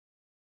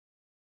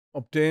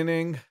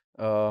Obtaining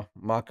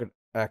market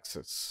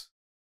access,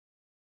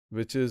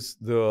 which is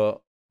the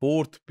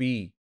fourth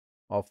P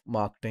of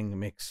marketing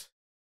mix.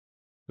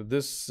 So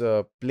this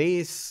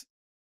place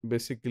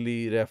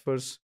basically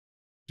refers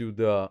to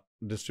the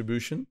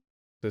distribution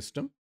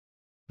system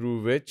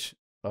through which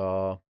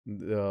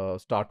the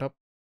startup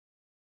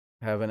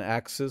have an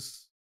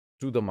access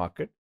to the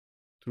market,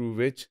 through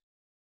which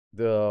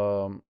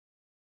the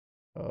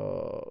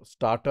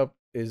startup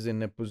is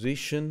in a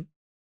position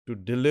to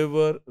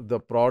deliver the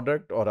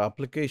product or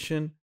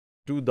application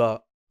to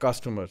the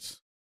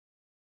customers.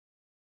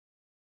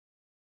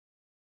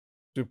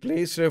 To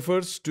place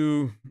refers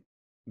to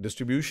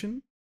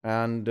distribution,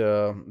 and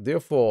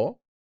therefore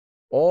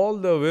all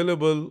the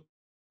available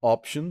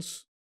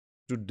options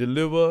to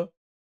deliver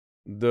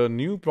the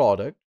new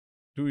product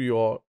to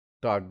your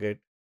target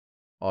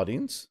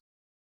audience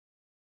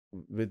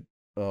with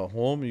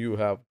whom you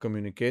have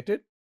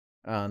communicated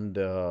and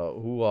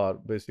who are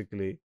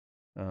basically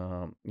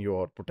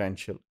your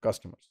potential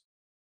customers.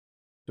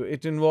 So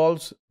it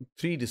involves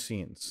three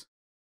decisions: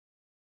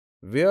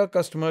 where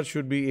customers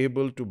should be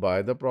able to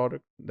buy the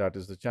product, that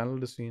is the channel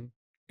decision,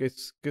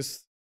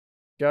 किस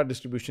क्या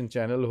distribution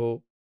channel हो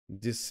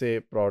जिससे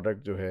product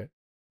जो है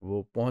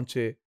वो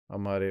पहुंचे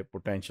हमारे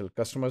potential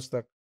customers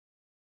तक,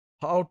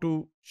 how to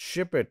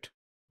ship it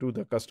to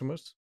the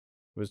customers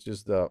which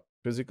is the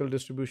physical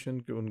distribution,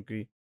 कि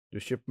उनकी जो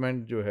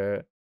शिपमेंट जो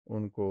है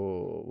उनको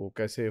वो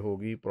कैसे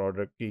होगी,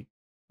 प्रोडक्ट की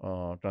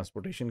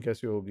ट्रांसपोर्टेशन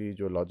कैसे होगी,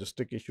 जो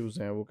लॉजिस्टिक इश्यूज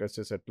हैं वो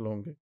कैसे सेटल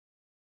होंगे,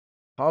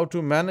 how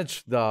to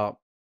manage the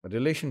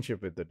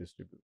relationship with the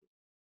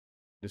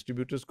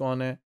distributors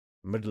कौन है,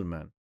 मिडल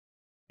मैन,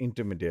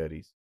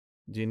 इंटरमीडियरीज,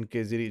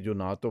 जिनके ज़रिए जो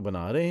ना तो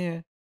बना रहे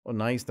हैं और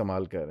ना ही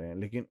इस्तेमाल कर रहे हैं,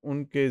 लेकिन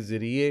उनके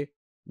ज़रिए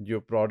जो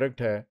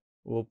प्रोडक्ट है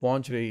वो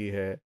पहुंच रही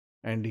है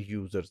एंड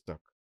यूज़र्स तक.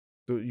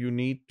 तो you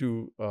need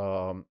to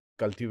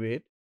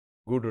cultivate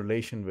good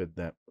relation with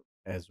them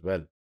as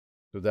well.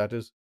 So that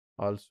is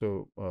also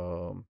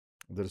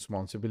the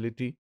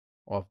responsibility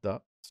of the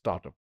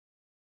startup.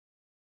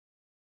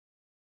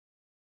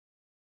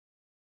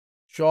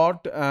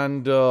 Short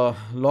and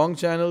long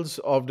channels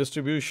of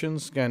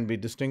distributions can be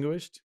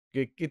distinguished.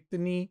 कि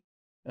कितनी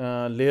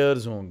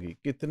layers होंगी,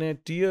 कितने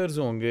tears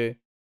होंगे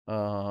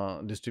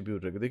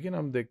distributor के. देखिए ना,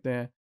 हम देखते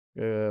हैं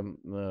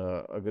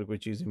अगर कोई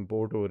चीज़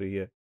इंपोर्ट हो रही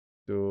है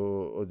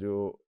तो जो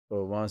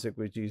वहाँ से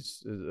कोई चीज़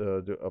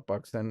जो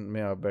पाकिस्तान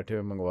में आप बैठे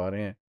हुए मंगवा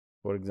रहे हैं,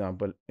 फॉर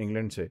एग्जांपल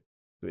इंग्लैंड से,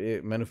 तो ये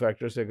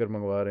मैन्युफैक्चरर से अगर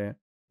मंगवा रहे हैं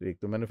तो एक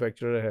तो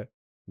मैन्युफैक्चरर है,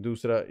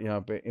 दूसरा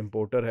यहाँ पे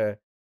इंपोर्टर है.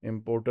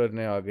 इंपोर्टर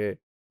ने आगे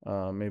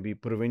मे बी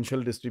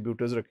प्रोविंशियल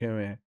डिस्ट्रीब्यूटर्स रखे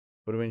हुए हैं,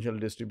 प्रोविंशियल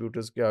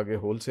डिस्ट्रीब्यूटर्स के आगे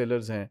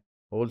होलसेलर्स हैं,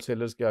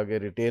 होलसेलर्स के आगे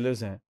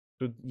रिटेलर्स हैं.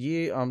 तो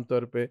ये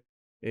आमतौर पे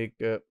एक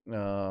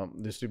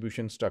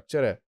डिस्ट्रीब्यूशन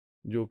स्ट्रक्चर है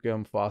जो कि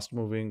हम फास्ट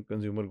मूविंग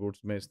कंज्यूमर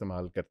गुड्स में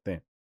इस्तेमाल करते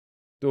हैं.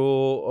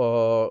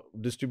 तो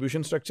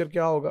डिस्ट्रीब्यूशन स्ट्रक्चर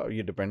क्या होगा,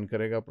 ये डिपेंड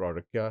करेगा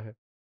प्रोडक्ट क्या है,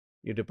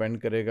 ये डिपेंड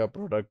करेगा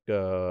प्रोडक्ट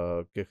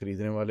के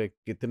ख़रीदने वाले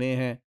कितने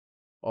हैं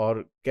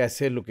और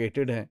कैसे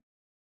लोकेटेड हैं.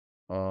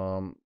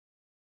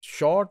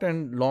 Short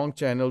and long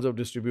channels of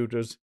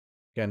distributors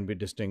can be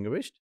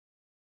distinguished.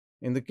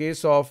 In the case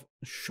of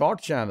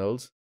short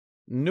channels,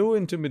 no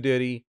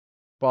intermediary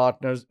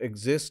partners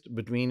exist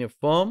between a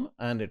firm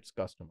and its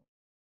customer.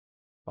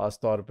 खास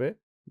तौर पे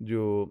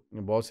जो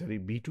बहुत सारी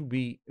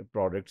B2B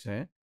प्रोडक्ट्स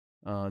हैं,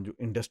 जो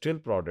इंडस्ट्रियल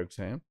प्रोडक्ट्स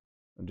हैं,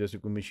 जैसे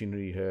कोई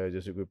मशीनरी है,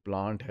 जैसे कोई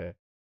प्लांट है,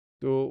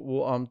 तो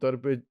वो आमतौर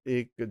पे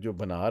एक जो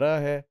बना रहा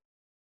है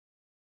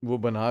वो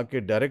बना के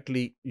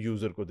डायरेक्टली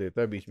यूज़र को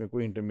देता है, बीच में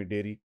कोई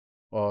इंटरमीडियरी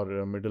और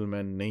मिडल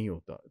मैन नहीं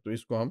होता. तो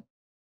इसको हम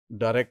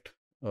डायरेक्ट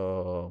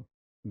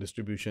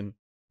डिस्ट्रीब्यूशन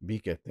भी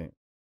कहते हैं.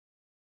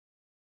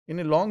 In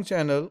a long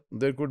channel,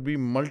 there could be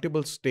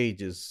multiple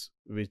stages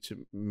which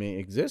may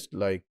exist,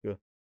 like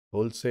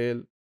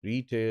wholesale,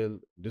 retail,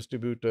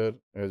 distributor,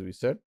 as we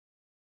said.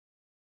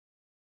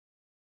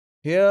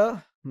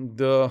 Here,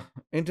 the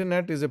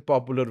internet is a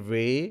popular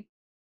way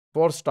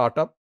for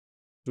startup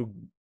to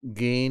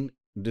gain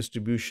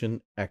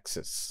distribution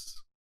access.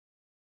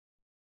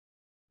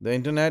 The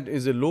internet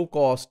is a low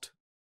cost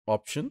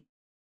option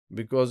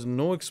because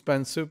no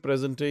expensive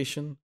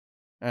presentation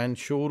and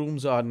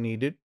showrooms are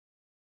needed,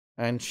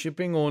 and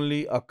shipping only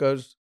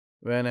occurs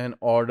when an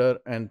order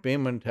and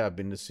payment have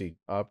been received.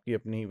 आपकी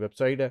अपनी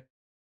website है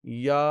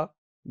या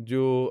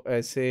जो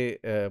ऐसे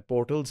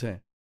portals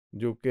हैं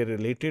जो कि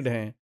related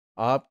हैं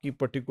आपकी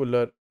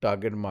पर्टिकुलर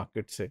टारगेट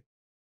मार्केट से,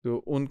 तो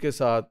उनके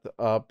साथ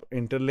आप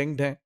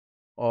इंटरलिंक्ड हैं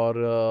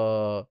और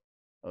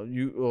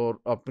और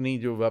अपनी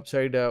जो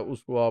वेबसाइट है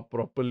उसको आप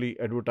प्रॉपरली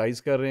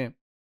एडवर्टाइज़ कर रहे हैं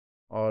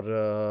और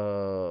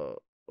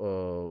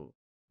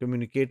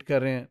कम्युनिकेट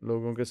कर रहे हैं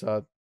लोगों के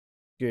साथ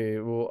कि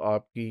वो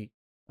आपकी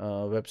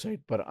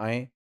वेबसाइट पर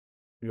आएँ.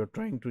 You are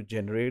trying to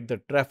generate the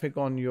traffic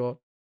on your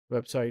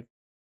website.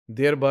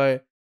 There bye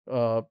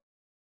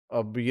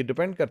अब ये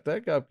डिपेंड करता है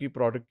कि आपकी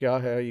प्रोडक्ट क्या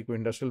है, ये कोई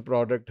इंडस्ट्रियल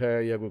प्रोडक्ट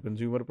है या कोई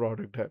कंज्यूमर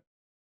प्रोडक्ट है.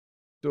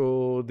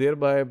 तो there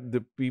by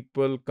the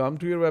people come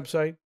to your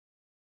website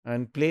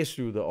and place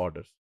you the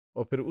orders,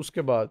 और फिर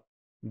उसके बाद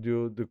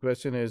the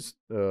question is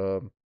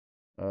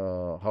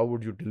how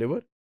would you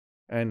deliver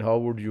and how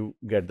would you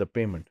get the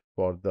payment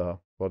for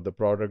the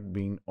product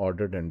being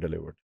ordered and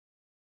delivered.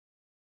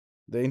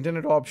 The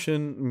internet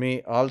option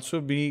may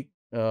also be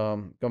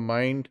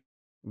combined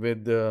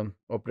with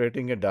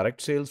operating a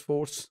direct sales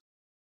force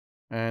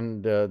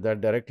and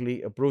that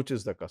directly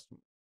approaches the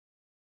customer.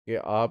 कि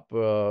आप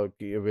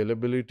की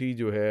availability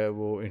जो है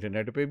वो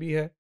internet पे भी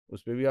है,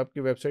 उस पे भी आपकी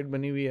वेबसाइट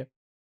बनी हुई है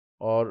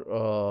और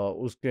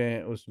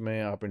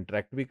उसमें आप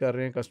इंटरेक्ट भी कर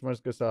रहे हैं कस्टमर्स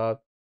के साथ,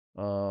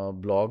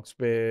 ब्लॉग्स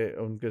पे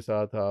उनके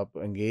साथ आप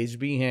एंगेज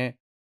भी हैं,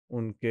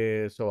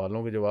 उनके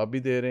सवालों के जवाब भी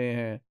दे रहे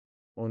हैं,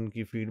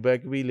 उनकी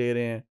फीडबैक भी ले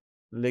रहे हैं,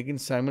 लेकिन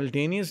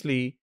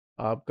साइमल्टेनियसली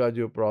आपका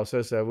जो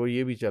प्रोसेस है वो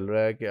ये भी चल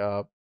रहा है कि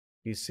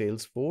आपकी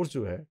सेल्स फोर्स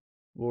जो है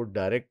वो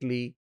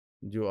डायरेक्टली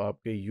जो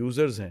आपके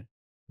यूज़र्स हैं,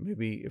 may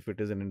be if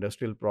it is an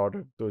industrial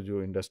product, तो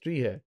जो इंडस्ट्री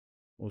है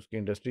उसके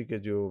इंडस्ट्री के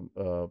जो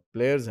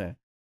प्लेयर्स हैं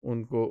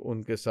उनको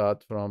उनके साथ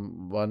from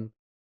one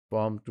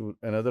form to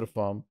another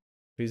form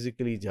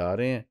physically जा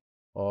रहे हैं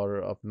और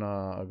अपना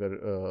अगर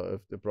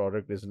if the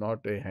product is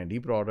not a handy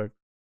product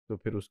तो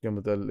फिर उसके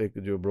मतलब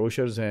जो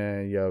ब्रोशर्स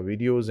हैं या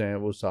वीडियोस हैं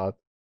वो साथ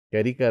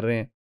कैरी कर रहे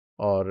हैं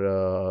और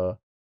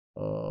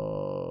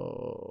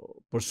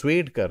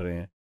परसुएड कर रहे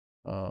हैं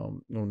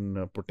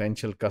उन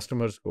पोटेंशियल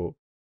कस्टमर्स को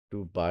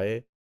टू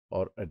बाय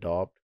और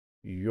adopt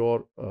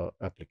your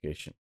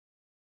application.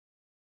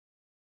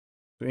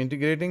 So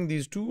integrating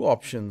these two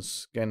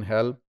options can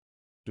help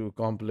to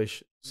accomplish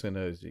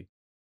synergy.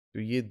 तो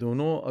ये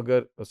दोनों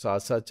अगर साथ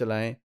साथ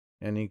चलाएं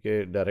यानी कि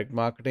direct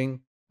marketing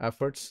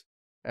efforts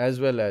as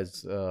well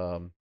as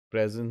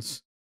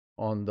presence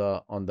on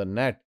the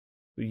net,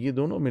 तो ये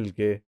दोनों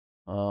मिलके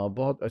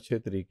बहुत अच्छे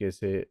तरीके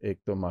से एक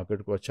तो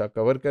मार्केट को अच्छा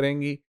कवर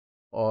करेंगी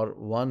और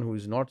one who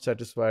is not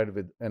satisfied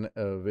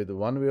with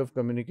one way of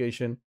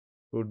communication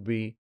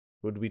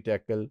could be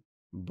tackled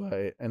by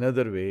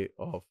another way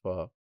of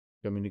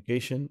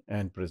communication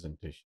and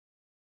presentation.